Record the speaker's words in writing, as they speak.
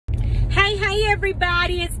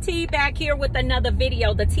everybody, it's T back here with another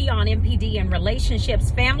video, the T on MPD and relationships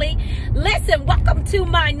family. Listen, welcome to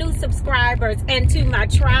my new subscribers and to my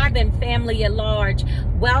tribe and family at large.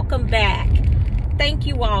 Welcome back. Thank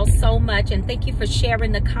you all so much, and thank you for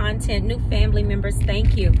sharing the content. New family members,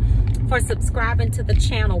 thank you for subscribing to the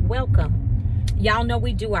channel. Welcome. Y'all know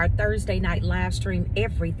we do our Thursday night live stream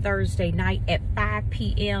every Thursday night at 5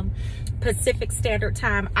 p.m. Pacific Standard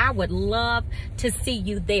Time. I would love to see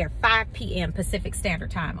you there, 5 p.m. Pacific Standard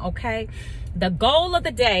Time, okay? The goal of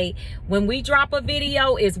the day when we drop a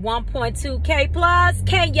video is 1.2K plus.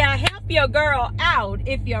 Can you help your girl out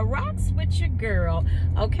if you rocks with your girl?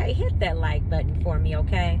 Okay, hit that like button for me,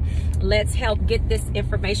 okay? Let's help get this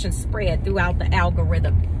information spread throughout the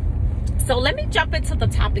algorithm. So let me jump into the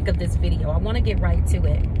topic of this video. I want to get right to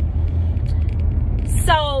it.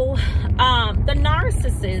 So the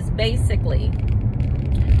narcissist basically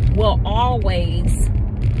will always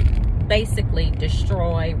basically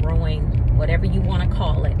destroy, ruin, whatever you want to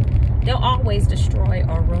call it. They'll always destroy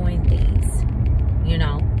or ruin these, you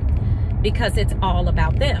know, because it's all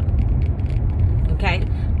about them. Okay?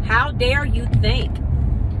 How dare you think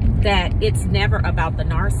that it's never about the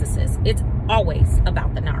narcissist? It's always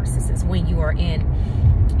about the narcissist when you are in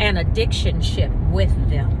an addiction-ship with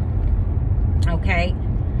them. Okay?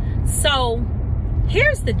 So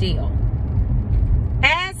here's the deal.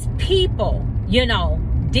 As people, you know,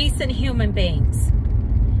 decent human beings,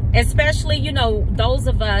 especially, you know, those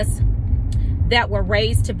of us that were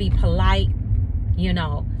raised to be polite, you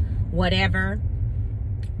know, whatever,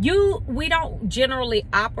 we don't generally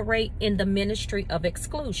operate in the ministry of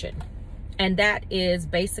exclusion. And that is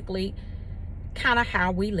basically kind of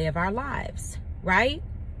how we live our lives, right?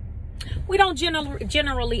 We don't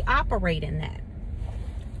generally operate in that.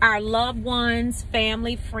 Our loved ones,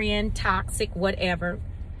 family, friend, toxic, whatever,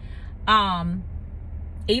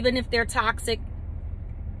 even if they're toxic,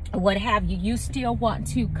 what have you, you still want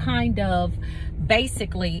to kind of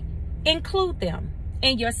basically include them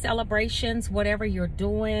in your celebrations, whatever you're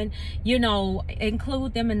doing, you know,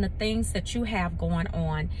 include them in the things that you have going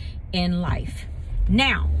on in life.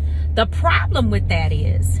 Now, the problem with that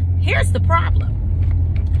is, here's the problem,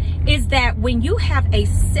 is that when you have a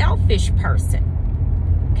selfish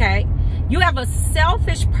person, okay, you have a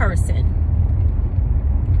selfish person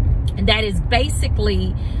that is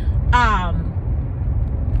basically, I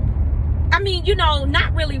mean, you know,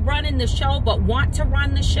 not really running the show, but want to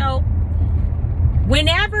run the show.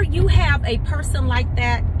 Whenever you have a person like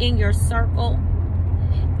that in your circle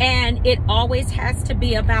and it always has to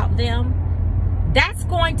be about them, that's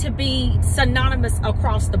going to be synonymous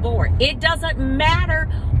across the board. It doesn't matter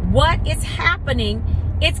what is happening.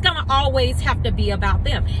 It's going to always have to be about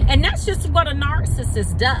them. And that's just what a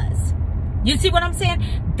narcissist does. You see what I'm saying?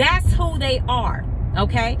 That's who they are.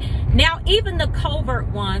 Okay. Now, even the covert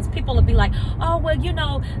ones, people will be like, oh, well, you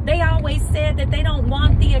know, they always said that they don't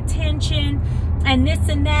want the attention and this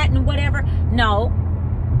and that and whatever. No,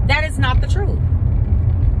 that is not the truth.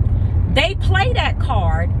 They play that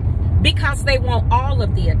card because they want all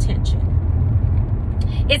of the attention.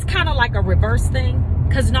 It's kind of like a reverse thing,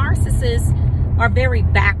 because narcissists are very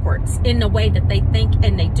backwards in the way that they think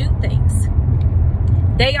and they do things.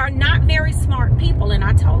 They are not very smart people, and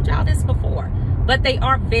I told y'all this before, but they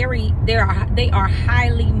are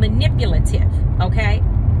highly manipulative, okay?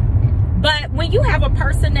 But when you have a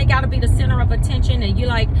person, they got to be the center of attention, and you're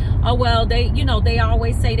like, oh, well, they, you know, they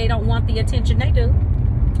always say they don't want the attention. They do.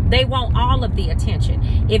 They want all of the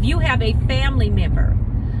attention. If you have a family member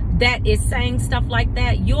that is saying stuff like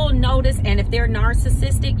that, you'll notice, and if they're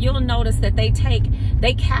narcissistic, you'll notice that they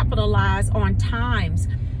capitalize on times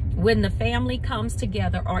when the family comes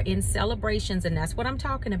together or in celebrations, and that's what I'm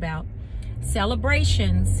talking about.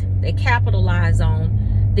 Celebrations, they capitalize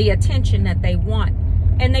on the attention that they want,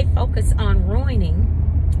 and they focus on ruining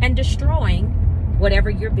and destroying whatever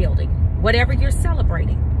you're building, whatever you're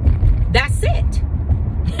celebrating. That's it.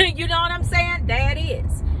 You know what I'm saying? That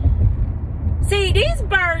is. See, these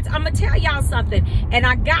birds, I'm going to tell y'all something, and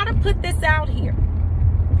I got to put this out here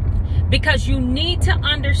because you need to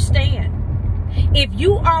understand. If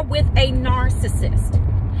you are with a narcissist,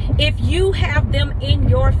 if you have them in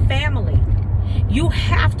your family, you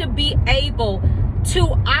have to be able to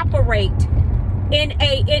operate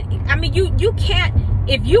I mean, you can't,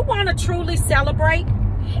 if you want to truly celebrate,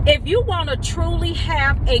 if you want to truly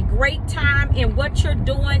have a great time in what you're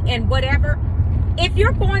doing and whatever, if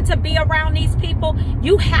you're going to be around these people,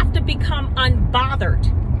 you have to become unbothered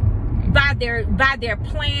by their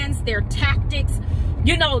plans, their tactics,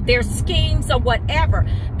 you know, their schemes or whatever.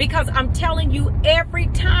 Because I'm telling you, every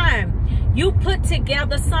time you put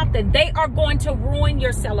together something, they are going to ruin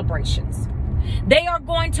your celebrations. They are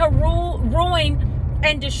going to ruin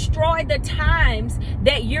and destroy the times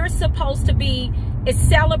that you're supposed to be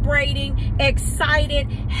celebrating, excited,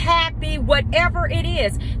 happy, whatever it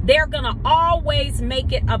is. They're going to always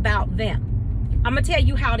make it about them. I'm going to tell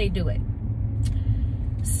you how they do it.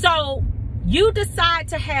 So you decide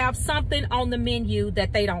to have something on the menu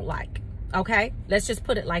that they don't like. Okay? Let's just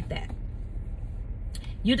put it like that.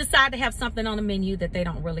 You decide to have something on the menu that they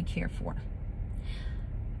don't really care for.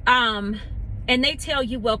 And they tell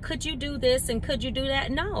you, well, could you do this and could you do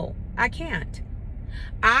that? No, I can't.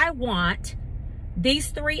 I want these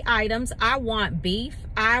 3 items. I want beef,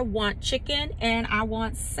 I want chicken, and I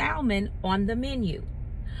want salmon on the menu.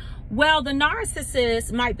 Well, the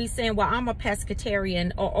narcissist might be saying, well, I'm a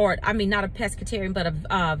pescatarian, or I mean, not a pescatarian, but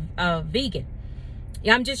a vegan.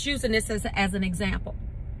 I'm just using this as an example.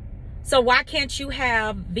 So why can't you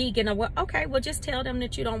have vegan? Or what? Okay, well, just tell them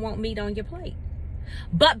that you don't want meat on your plate.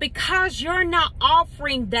 But because you're not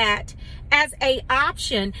offering that as a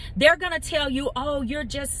option, they're going to tell you, oh, you're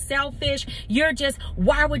just selfish. You're just,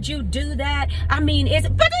 why would you do that? I mean,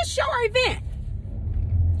 but it's your event.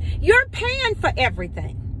 You're paying for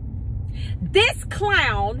everything. This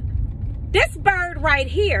clown, this bird right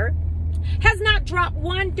here, has not dropped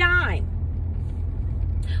 1 dime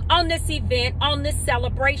on this event, on this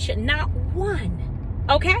celebration. Not one.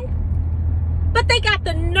 Okay? But they got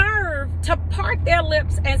the nerve to part their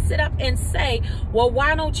lips and sit up and say, well,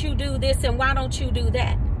 why don't you do this and why don't you do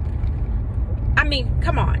that? I mean,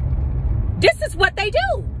 come on. This is what they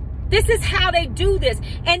do. This is how they do this.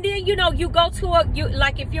 And then, you know, you go to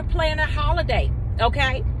like if you're planning a holiday,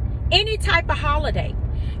 okay? Any type of holiday,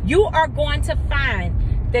 you are going to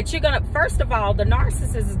find that you're going to, first of all, the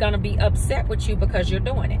narcissist is going to be upset with you because you're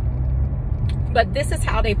doing it. But this is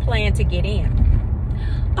how they plan to get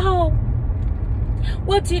in. Oh,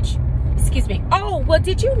 well, did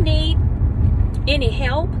you need any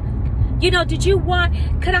help? You know,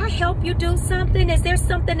 could I help you do something? Is there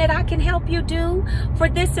something that I can help you do for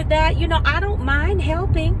this or that? You know, I don't mind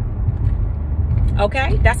helping.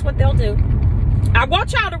 Okay, that's what they'll do. I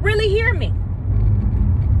want y'all to really hear me.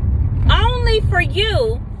 Only for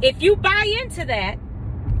you, if you buy into that,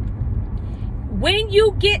 when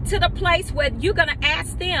you get to the place where you're going to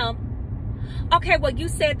ask them, okay, well, you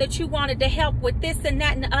said that you wanted to help with this and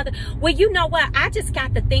that and the other. Well, you know what? I just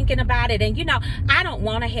got to thinking about it, and you know, I don't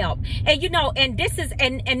want to help. And you know, and this is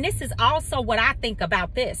also what I think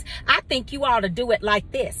about this. I think you ought to do it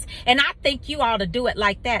like this, and I think you ought to do it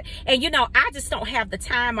like that. And you know, I just don't have the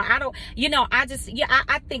time, or I don't, you know, I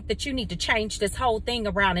think that you need to change this whole thing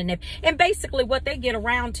around. And basically what they get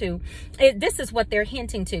around to, this is what they're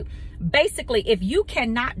hinting to. Basically, if you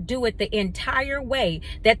cannot do it the entire way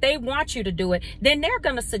that they want you to do it, then they're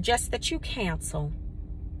going to suggest that you cancel.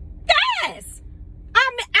 Yes!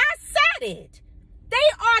 I mean, I said it. They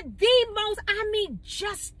are the most, I mean,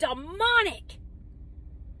 just demonic.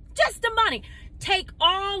 Just demonic. Take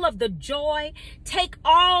all of the joy, take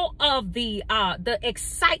all of the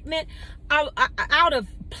excitement out of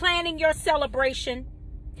planning your celebration,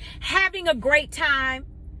 having a great time.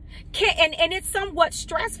 And it's somewhat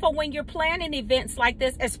stressful when you're planning events like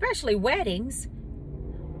this, especially weddings,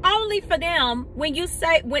 only for them when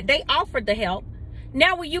they offered the help.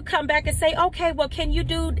 Now when you come back and say, okay, well, can you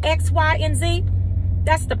do X, Y, and Z?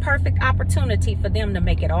 That's the perfect opportunity for them to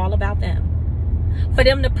make it all about them. For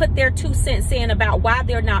them to put their 2 cents in about why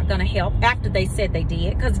they're not going to help after they said they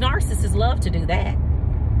did. Because narcissists love to do that.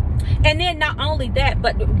 And then not only that,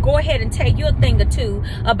 but go ahead and tell you a thing or two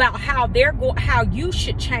about how you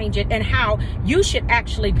should change it and how you should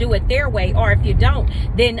actually do it their way. Or if you don't,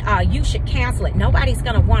 then you should cancel it. Nobody's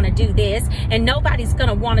going to want to do this and nobody's going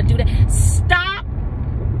to want to do that. Stop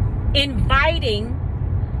inviting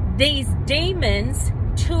these demons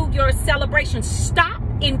to your celebration. Stop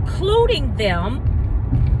including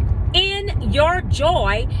them in your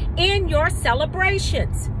joy, in your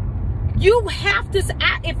celebrations. You have to,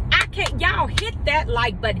 if I can't, y'all hit that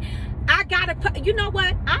like button. I gotta put, you know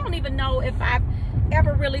what? I don't even know if I've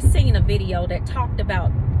ever really seen a video that talked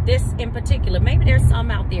about this in particular. Maybe there's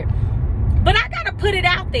some out there. But I gotta put it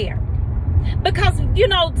out there. Because, you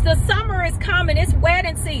know, the summer is coming. It's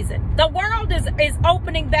wedding season. The world is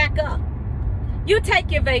opening back up. You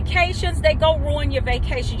take your vacations, they go ruin your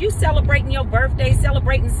vacation. You celebrating your birthday,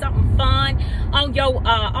 celebrating something fun on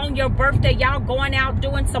your birthday. Y'all going out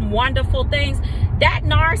doing some wonderful things. That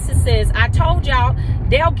narcissist, I told y'all,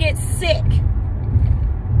 they'll get sick.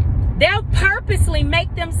 They'll purposely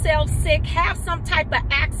make themselves sick, have some type of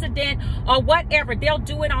accident or whatever. They'll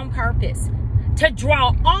do it on purpose to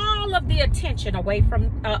draw all of the attention away from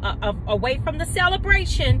the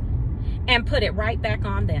celebration and put it right back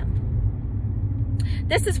on them.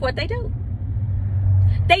 This is what they do.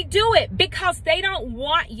 They do it because they don't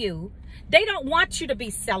want you. They don't want you to be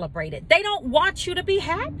celebrated. They don't want you to be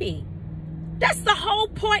happy. That's the whole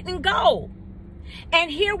point and goal.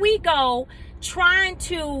 And here we go trying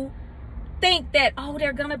to think that, oh,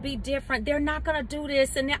 they're going to be different. They're not going to do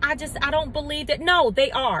this. And I don't believe that. No,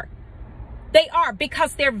 they are. They are,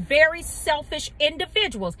 because they're very selfish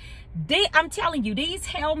individuals. I'm telling you, these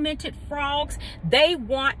hell-mented frogs, they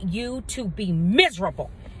want you to be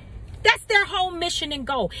miserable. That's their whole mission and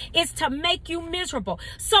goal, is to make you miserable.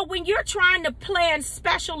 So when you're trying to plan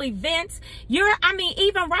special events,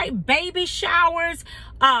 even right, baby showers,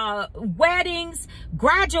 weddings,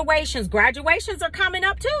 graduations are coming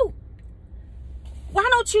up too. Why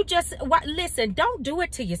don't you listen, don't do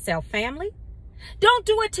it to yourself, family. Don't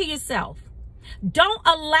do it to yourself. Don't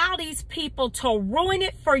allow these people to ruin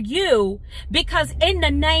it for you because in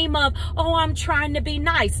the name of, oh, I'm trying to be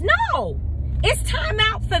nice. No, it's time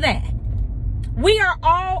out for that. We are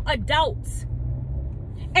all adults.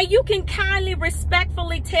 And you can kindly,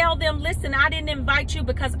 respectfully tell them, listen, I didn't invite you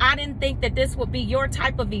because I didn't think that this would be your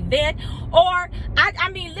type of event. Or,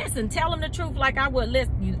 listen, tell them the truth like I would.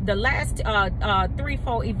 Listen, the last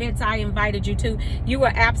 3-4 events I invited you to, you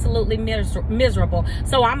were absolutely miserable.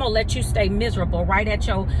 So I'm going to let you stay miserable right at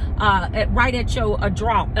your address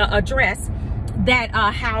that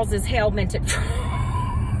houses hell-mented.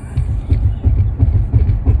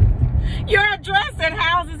 Your address that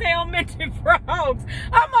houses hell-mented frogs.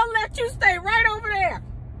 I'm going to let you stay right over there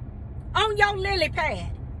on your lily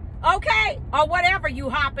pad, okay? Or whatever you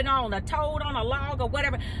hopping on, a toad on a log or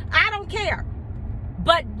whatever. I don't care.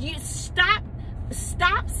 But you stop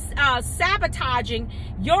sabotaging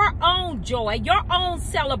your own joy, your own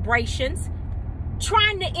celebrations,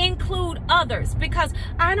 trying to include others, because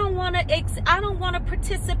I don't want to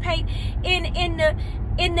participate in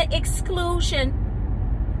the exclusion.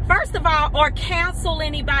 First of all, or cancel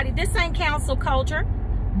anybody. This ain't cancel culture.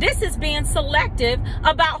 This is being selective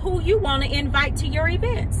about who you want to invite to your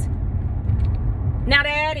events. Now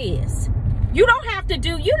that is. You don't have to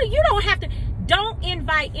do, you don't have to, don't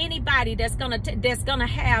invite anybody that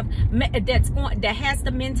has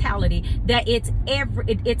the mentality that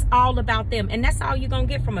it's all about them. And that's all you're going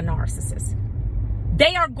to get from a narcissist.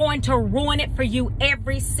 They are going to ruin it for you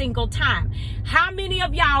every single time. How many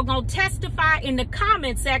of y'all gonna testify in the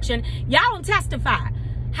comment section? Y'all gonna testify.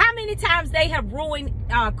 How many times they have ruined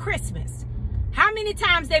Christmas? How many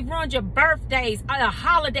times they've ruined your birthdays, a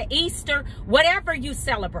holiday, Easter, whatever you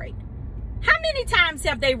celebrate? How many times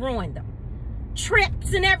have they ruined them?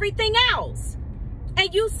 Trips and everything else.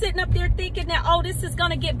 And you sitting up there thinking that, oh, this is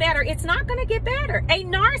going to get better. It's not going to get better. A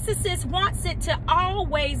narcissist wants it to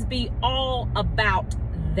always be all about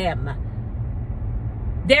them.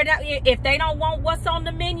 If they don't want what's on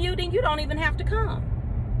the menu, then you don't even have to come.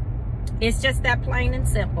 It's just that plain and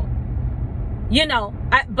simple. You know,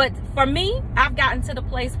 but for me, I've gotten to the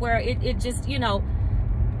place where it just, you know,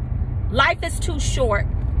 life is too short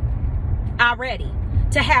already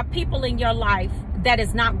to have people in your life that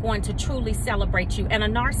is not going to truly celebrate you. And a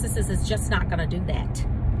narcissist is just not going to do that.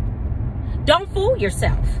 Don't fool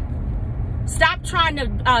yourself. Stop trying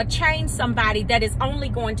to change somebody that is only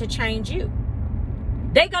going to change you.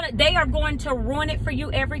 They are going to ruin it for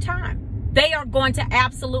you every time. They are going to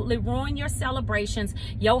absolutely ruin your celebrations,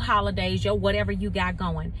 your holidays, your whatever you got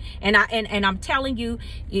going. And I'm telling you,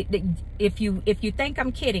 if you think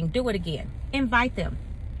I'm kidding, do it again. Invite them.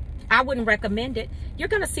 I wouldn't recommend it. You're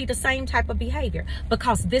going to see the same type of behavior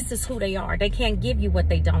because this is who they are. They can't give you what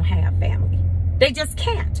they don't have, family. They just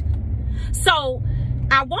can't. So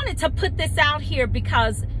I wanted to put this out here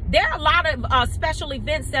because there are a lot of special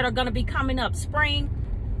events that are going to be coming up. Spring,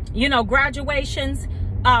 you know, graduations,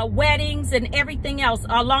 weddings and everything else,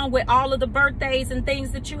 along with all of the birthdays and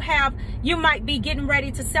things that you have, you might be getting ready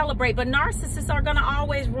to celebrate. But narcissists are going to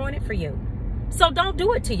always ruin it for you. So don't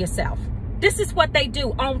do it to yourself. This is what they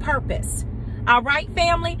do on purpose. All right,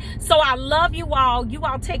 family? So I love you all. You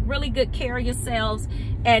all take really good care of yourselves.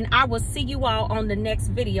 And I will see you all on the next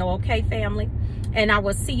video, okay, family? And I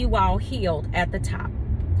will see you all healed at the top.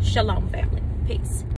 Shalom, family. Peace.